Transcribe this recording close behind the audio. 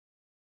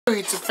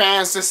YouTube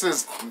fans, this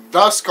is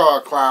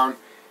TheSkullKlown.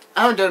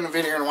 I haven't done a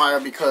video in a while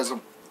because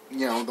of,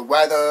 the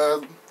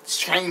weather, it's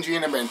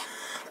changing, I've been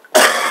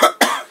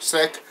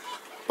sick.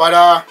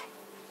 But,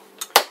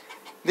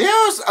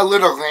 there's a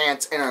little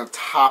rant and a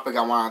topic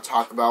I want to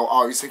talk about,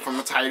 obviously from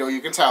the title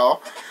you can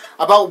tell,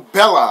 about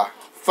Bella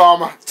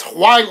from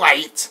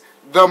Twilight,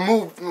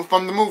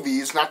 from the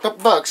movies, not the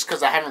books,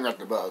 because I haven't read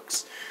the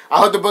books. I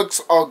heard the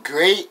books are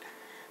great.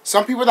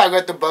 Some people that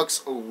read the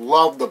books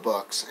love the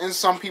books, and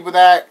some people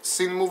that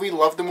see the movie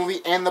love the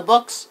movie and the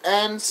books,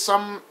 and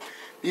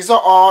these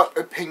are all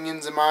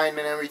opinions of mine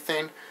and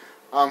everything.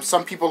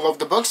 Some people love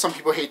the books, some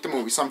people hate the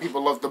movie. Some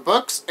people love the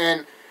books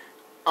and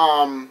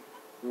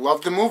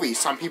love the movie.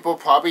 Some people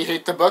probably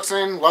hate the books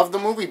and love the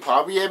movie.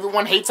 Probably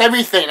everyone hates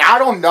everything. I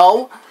don't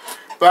know,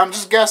 but I'm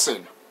just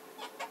guessing.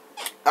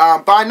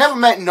 But I never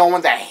met no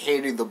one that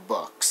hated the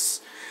books.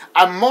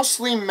 I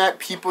mostly met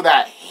people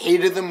that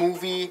hated the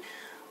movie.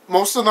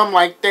 Most of them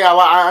I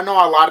know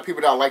a lot of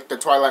people that like the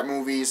Twilight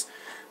movies,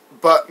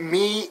 but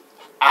me,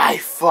 I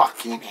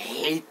fucking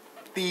hate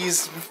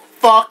these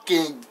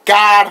fucking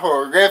god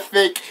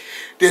horrific,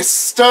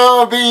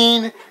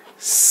 disturbing,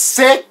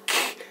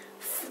 sick,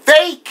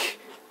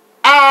 fake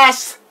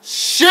ass,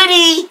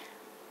 shitty,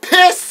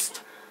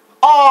 pissed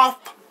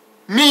off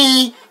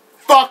me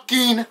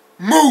fucking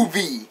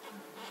movie.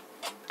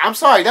 I'm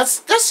sorry,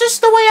 that's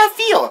just the way I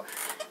feel.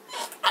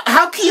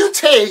 How can you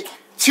take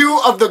two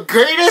of the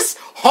greatest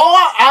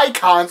horror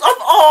icons of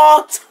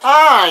all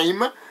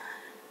time and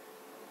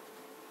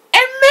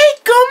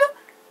make them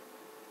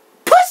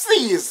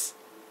pussies?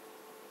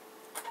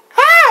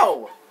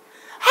 How?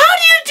 How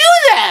do you do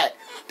that?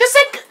 That's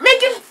like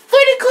making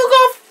Freddy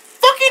Krueger a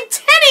fucking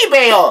teddy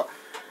bear.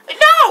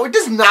 No, it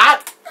does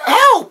not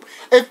help.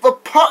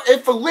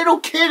 If a little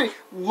kid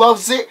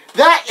loves it,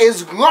 that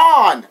is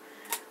wrong.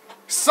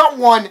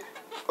 Someone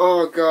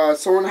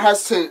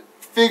has to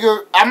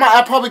figure.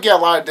 I'll probably get a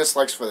lot of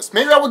dislikes for this.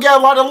 Maybe I will get a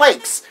lot of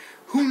likes.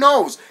 Who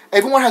knows?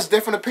 Everyone has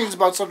different opinions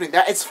about something.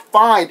 That is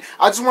fine.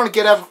 I just want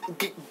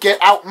to get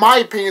out my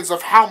opinions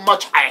of how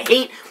much I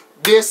hate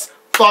this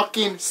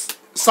fucking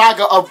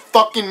saga of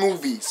fucking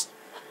movies.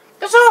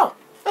 That's all.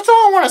 That's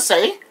all I want to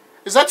say.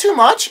 Is that too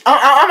much?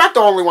 I'm not the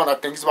only one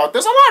that thinks about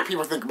this. A lot of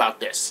people think about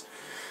this.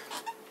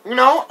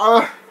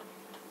 I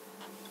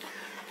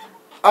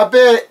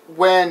bet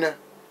when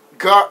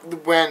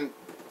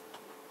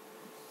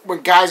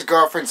guys'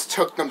 girlfriends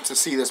took them to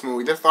see this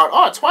movie, they thought,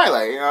 oh,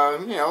 Twilight,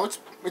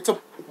 it's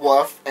a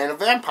wolf and a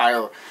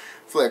vampire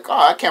flick.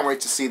 Oh, I can't wait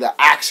to see the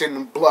action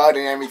and blood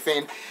and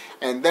everything.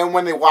 And then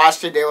when they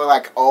watched it, they were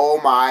like, oh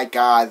my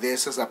god,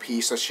 this is a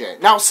piece of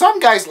shit. Now, some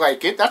guys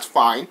like it, that's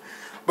fine.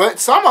 But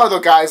some other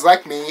guys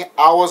like me,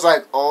 I was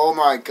like, oh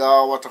my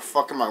god, what the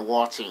fuck am I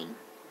watching?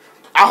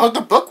 I heard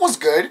the book was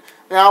good,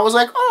 and I was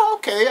like, oh,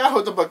 okay, I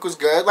heard the book was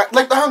good. Like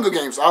The Hunger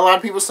Games. A lot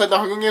of people said The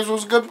Hunger Games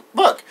was a good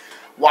book.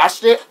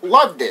 Watched it,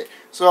 loved it.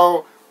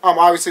 So,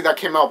 obviously that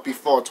came out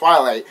before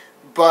Twilight.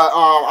 But,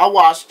 I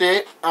watched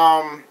it.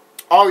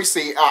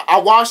 Obviously, I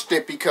watched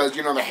it because,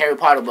 the Harry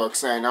Potter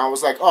books. And I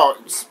was like, oh,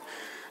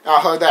 I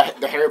heard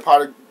that the Harry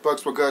Potter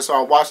books were good, so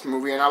I watched the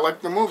movie, and I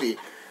liked the movie.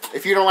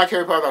 If you don't like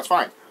Harry Potter, that's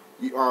fine.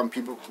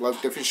 People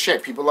love different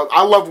shit.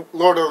 I love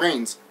Lord of the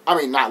Rings. I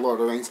mean, not Lord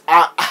of the Rings.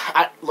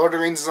 Lord of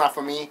the Rings is not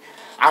for me.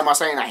 I'm not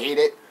saying I hate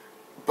it.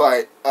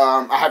 But,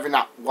 I haven't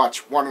not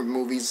watched one of the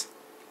movies.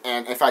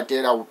 And if I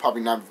did, I would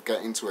probably never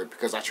get into it.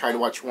 Because I tried to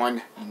watch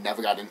one,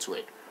 never got into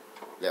it.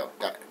 There,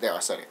 I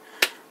said it.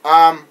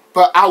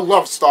 But I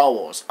love Star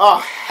Wars. Oh,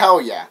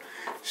 hell yeah.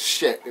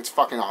 Shit, it's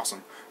fucking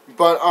awesome.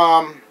 But,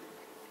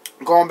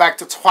 going back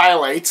to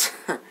Twilight,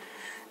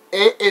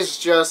 it is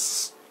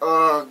just,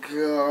 oh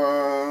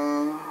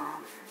god.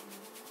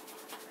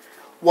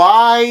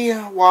 Why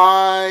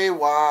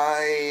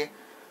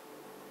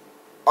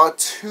are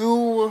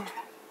two...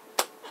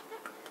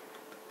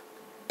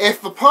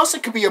 If a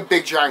person could be a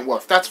big giant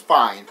wolf, that's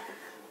fine.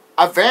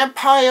 A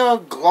vampire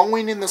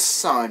glowing in the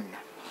sun.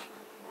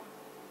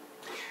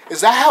 Is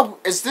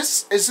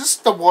this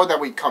the world that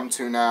we come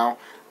to now?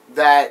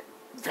 That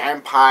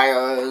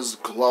vampires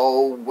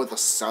glow with the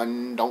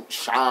sun, don't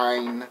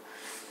shine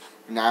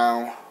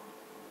now?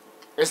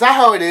 Is that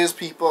how it is,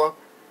 people?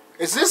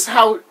 Is this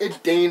how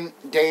day and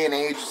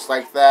age is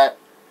like that?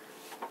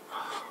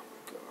 Oh,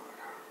 God.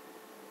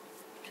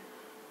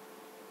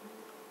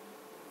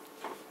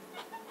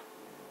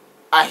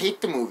 I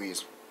hate the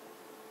movies.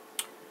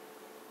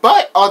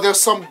 But are there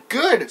some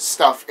good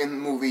stuff in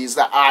movies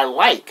that I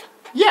like?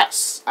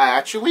 Yes, I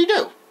actually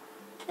do.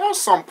 There are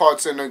some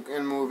parts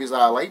in movies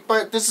that I like,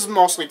 but this is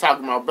mostly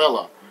talking about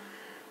Bella.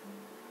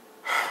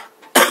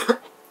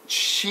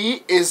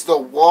 She is the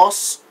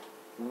worst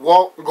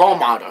role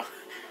model.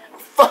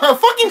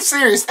 Fucking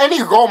serious,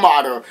 any role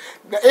model,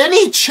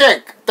 any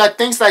chick that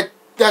thinks that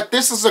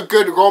this is a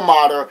good role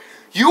model,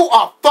 you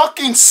are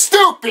fucking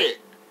stupid.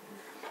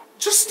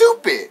 Just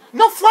stupid.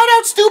 No, flat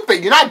out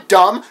stupid. You're not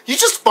dumb. You're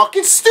just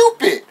fucking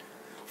stupid.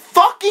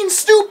 Fucking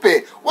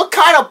stupid. What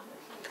kind of...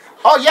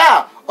 Oh,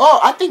 yeah. Oh,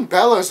 I think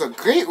Bella is a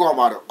great role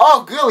model.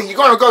 Oh, really? You're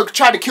gonna go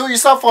try to kill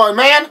yourself for a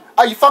man?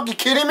 Are you fucking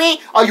kidding me?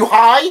 Are you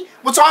high?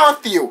 What's wrong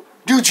with you?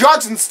 Do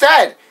drugs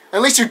instead.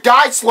 At least you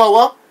die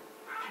slower.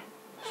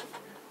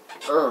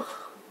 Ugh.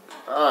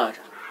 God.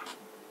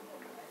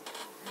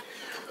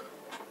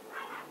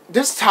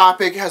 This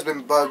topic has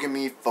been bugging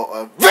me for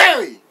a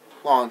very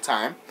long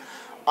time.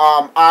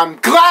 I'm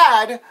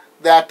glad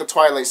that the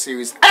Twilight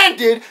series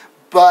ended,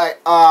 but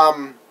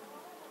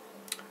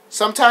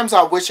sometimes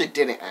I wish it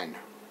didn't end.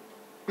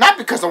 Not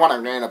because I want to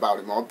rant about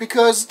it more,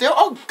 because there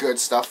are good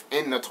stuff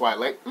in the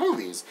Twilight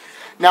movies.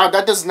 Now,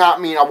 that does not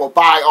mean I will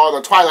buy all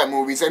the Twilight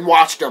movies and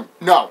watch them.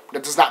 No,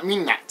 that does not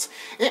mean that.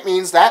 It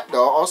means that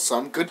there are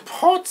some good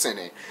parts in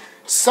it.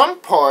 Some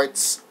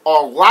parts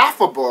are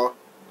laughable,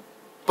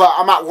 but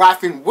I'm not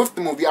laughing with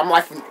the movie. I'm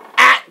laughing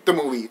at the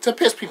movie to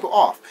piss people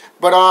off.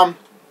 But,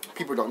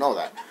 people don't know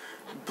that.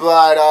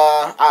 But,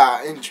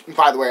 and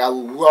by the way, I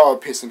love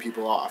pissing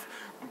people off.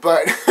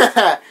 But,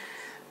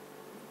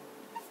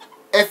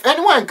 if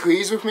anyone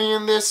agrees with me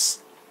in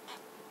this,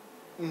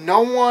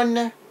 no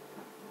one...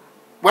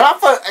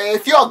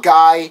 if you're a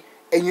guy,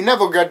 and you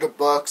never read the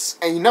books,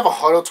 and you never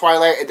heard of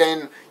Twilight, and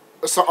then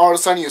all of a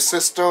sudden your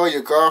sister,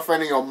 your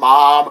girlfriend, and your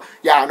mom...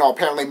 Yeah, I know,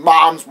 apparently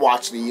moms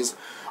watch these,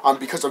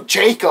 because of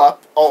Jacob,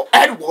 or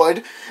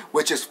Edward,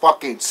 which is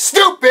fucking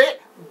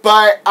stupid,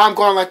 but I'm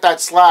gonna let that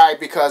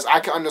slide, because I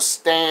can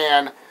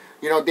understand,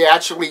 you know, they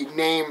actually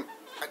name...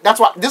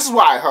 This is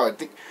what I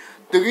heard.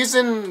 The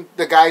reason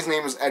the guy's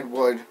name is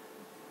Edward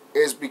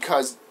is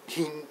because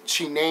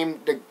she named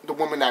the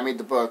woman that made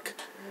the book,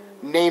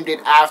 named it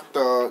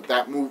after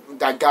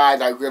that guy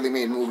that really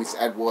made movies,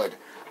 Ed Wood.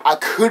 I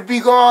could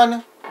be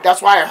wrong.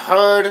 That's why I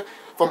heard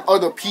from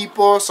other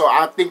people, so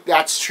I think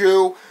that's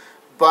true.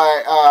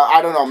 But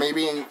I don't know.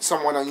 Maybe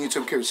someone on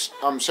YouTube could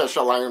shed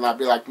light and I'd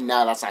be like,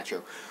 nah, that's not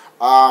true.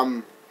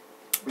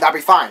 That'd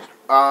be fine.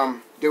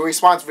 Do a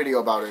response video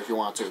about it if you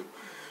want to.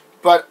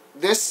 But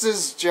this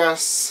is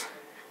just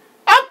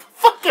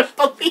unfucking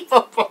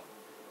believable.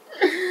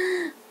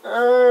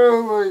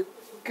 Oh my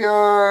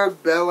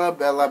god,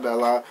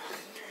 Bella.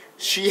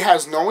 She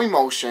has no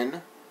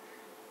emotion.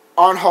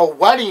 On her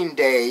wedding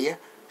day,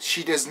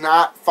 she does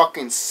not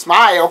fucking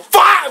smile.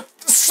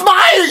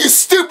 Smile, you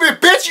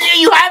stupid bitch!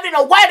 You having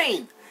a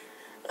wedding!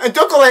 And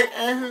don't go like,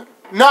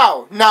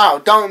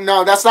 no, don't,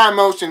 no, that's not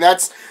emotion.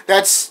 That's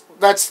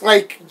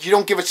like, you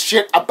don't give a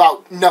shit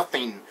about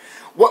nothing.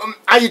 What,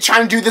 are you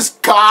trying to do this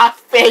goth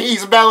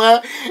phase,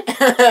 Bella?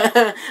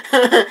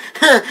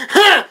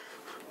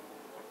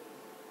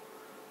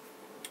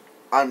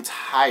 I'm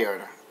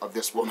tired of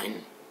this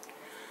woman.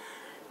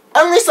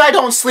 At least I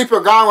don't sleep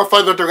around with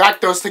other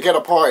directors to get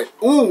a part.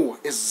 Ooh,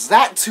 is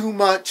that too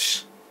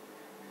much?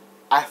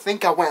 I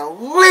think I went a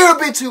little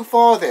bit too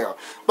far there.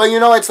 But you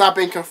know, it's not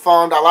been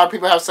confirmed. A lot of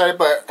people have said it,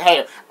 but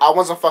hey, I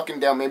wasn't fucking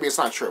there. Maybe it's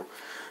not true.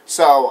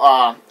 So,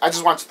 I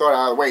just want to throw it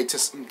out of the way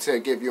to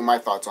give you my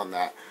thoughts on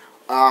that.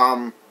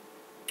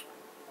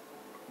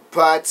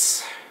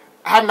 But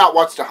I have not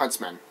watched The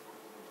Huntsman.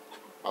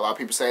 A lot of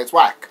people say it's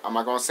whack. I'm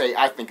not going to say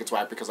I think it's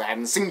whack because I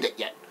haven't seen it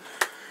yet.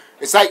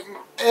 It's like,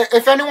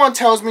 if anyone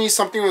tells me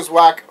something was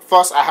whack,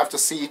 first I have to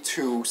see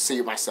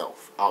it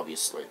myself,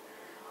 obviously.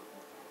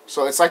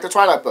 So it's like the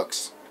Twilight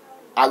books.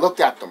 I looked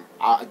at them.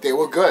 They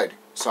were good.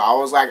 So I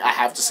was like, I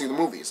have to see the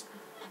movies.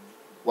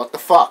 What the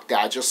fuck that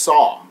I just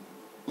saw?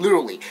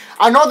 Literally.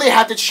 I know they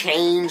had to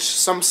change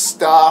some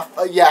stuff.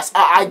 Yes,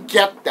 I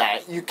get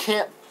that. You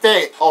can't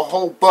fit a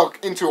whole book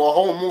into a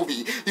whole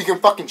movie. You can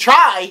fucking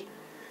try.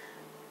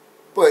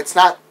 But it's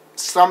not,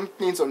 some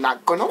things are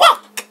not gonna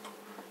work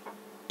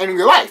in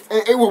your life.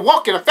 It will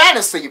work in a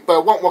fantasy, but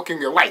it won't work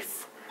in your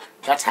life.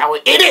 That's how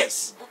it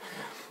is.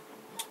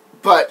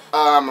 But,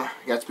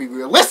 you have to be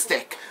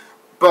realistic.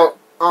 But,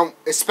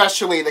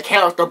 especially the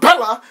character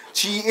Bella,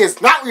 she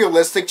is not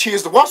realistic. She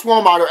is the worst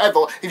role model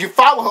ever. If you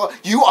follow her,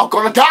 you are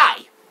gonna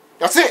die.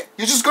 That's it.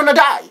 You're just gonna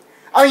die.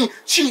 I mean,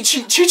 she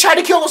tried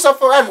to kill herself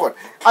for Edward.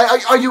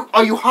 Are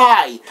you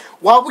high?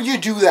 Why would you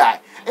do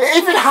that?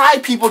 Even high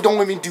people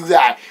don't even do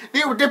that.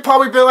 They'd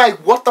probably be like,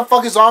 what the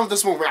fuck is wrong with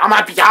this movie? I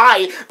might be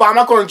high, but I'm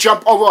not gonna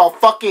jump over a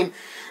fucking...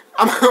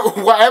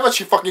 whatever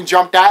she fucking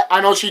jumped at. I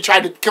know she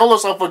tried to kill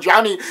herself for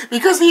Johnny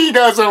because he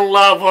doesn't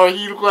love her.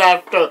 He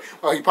left her.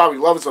 Well, he probably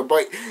loves her,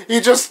 but he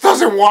just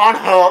doesn't want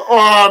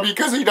her.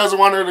 Because he doesn't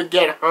want her to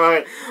get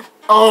hurt.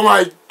 Oh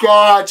my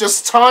god,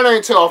 just turn her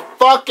into a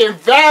fucking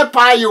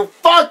vampire, you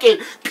fucking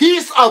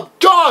piece of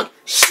dog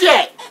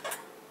shit.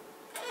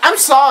 I'm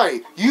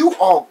sorry. You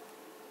are...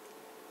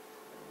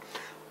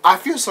 I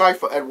feel sorry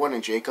for Edwin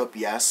and Jacob,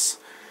 yes.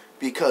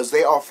 Because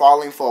they are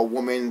falling for a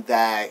woman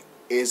that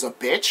is a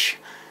bitch.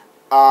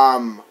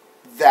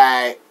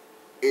 That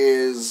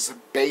is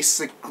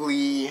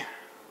basically,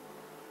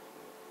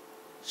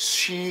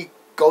 she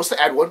goes to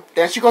Edward,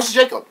 then she goes to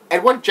Jacob.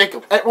 Edward,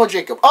 Jacob, Edward,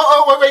 Jacob.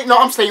 Oh, wait, no,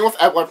 I'm staying with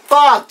Edward.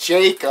 Fuck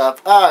Jacob.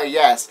 Oh,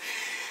 yes.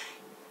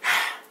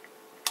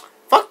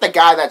 Fuck the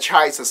guy that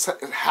tries to...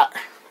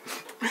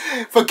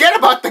 Forget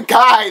about the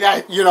guy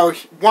that, you know,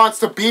 wants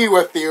to be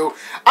with you.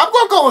 I'm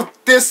gonna go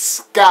with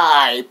this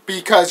guy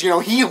because, you know,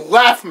 he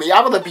left me.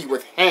 I'm gonna be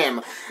with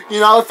him. You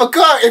know,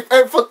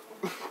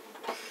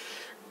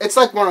 it's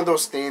like one of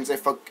those things.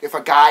 If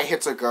a guy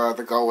hits a girl,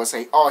 the girl will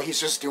say, "Oh, he's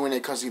just doing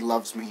it because he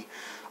loves me."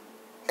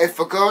 If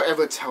a girl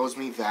ever tells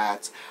me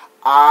that,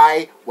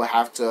 I will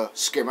have to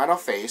scream at her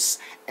face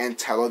and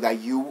tell her that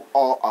you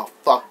are a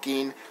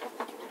fucking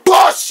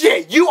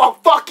bullshit. You are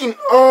fucking.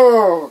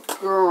 Oh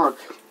God.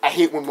 I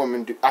hate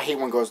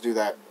when girls do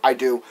that. I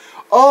do.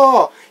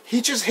 Oh, he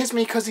just hits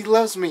me because he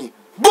loves me.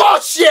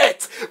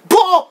 Bullshit!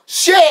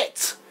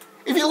 Bullshit!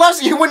 If he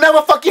loves you, he would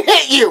never fucking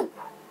hit you.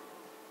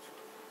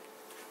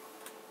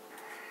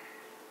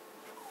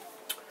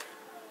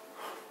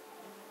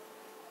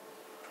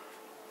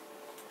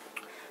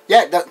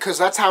 Yeah, because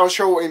that's how I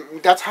show.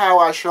 That's how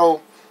I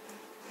show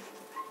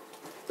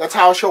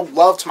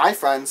love to my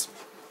friends,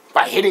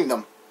 by hitting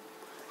them.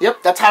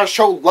 Yep, that's how I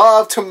show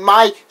love to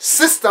my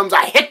systems.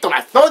 I hit them.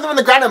 I throw them on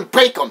the ground and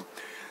break them.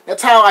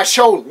 That's how I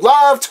show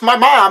love to my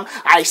mom.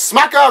 I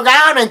smack her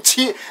around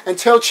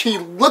until she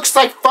looks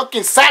like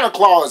fucking Santa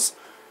Claus.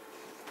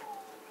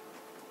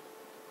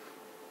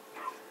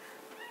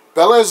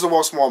 Bella is the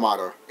worst role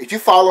model. If you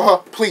follow her,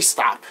 please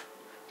stop.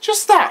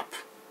 Just stop.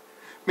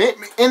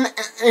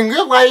 In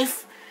real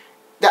life,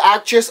 the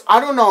actress, I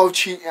don't know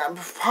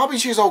if probably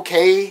she's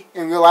okay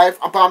in real life,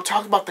 but I'm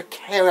talking about the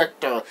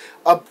character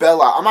of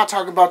Bella. I'm not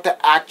talking about the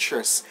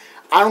actress.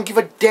 I don't give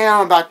a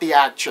damn about the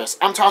actress.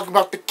 I'm talking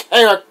about the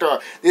character.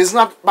 This is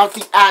not about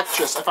the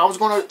actress. If I was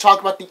going to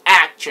talk about the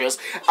actress,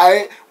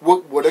 I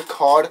would have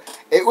called,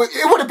 it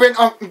would have been,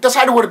 the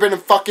title would have been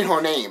fucking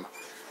her name.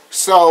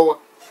 So,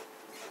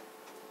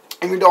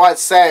 even though I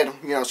said,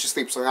 you know, she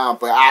sleeps around,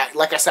 but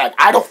like I said,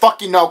 I don't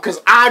fucking know,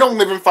 because I don't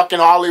live in fucking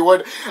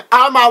Hollywood.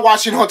 I'm not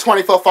watching her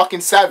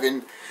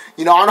 24/7.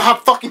 You know, I don't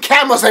have fucking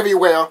cameras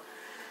everywhere.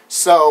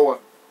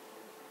 So,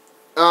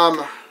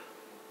 I'm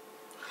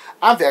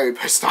very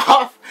pissed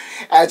off,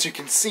 as you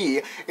can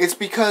see. It's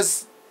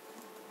because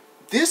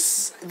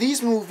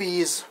these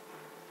movies,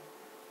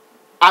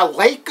 I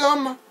like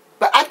them,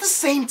 but at the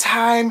same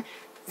time,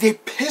 they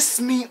piss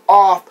me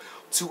off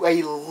to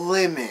a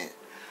limit.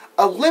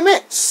 A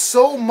limit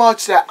so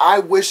much that I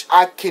wish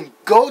I can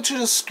go to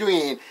the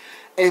screen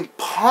and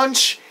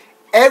punch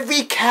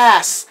every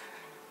cast,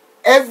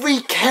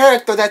 every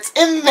character that's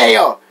in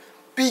there,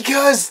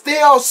 because they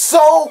are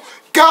so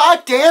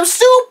goddamn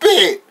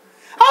stupid.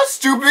 How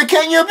stupid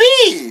can you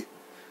be?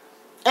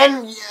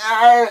 And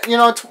you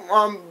know,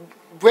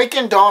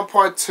 Breaking Dawn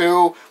Part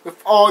 2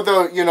 with all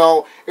the, you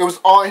know, it was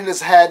all in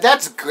his head.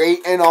 That's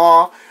great and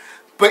all.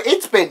 But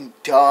it's been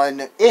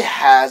done.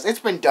 It's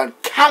been done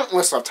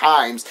countless of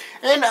times.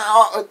 And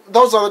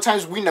those other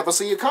times we never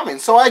see it coming.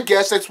 So I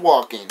guess it's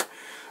working.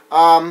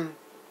 I'm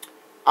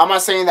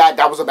not saying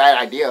that was a bad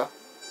idea.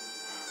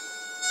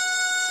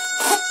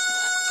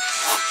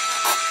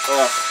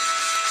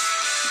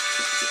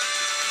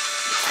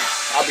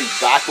 I'll be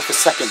back with a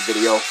second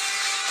video.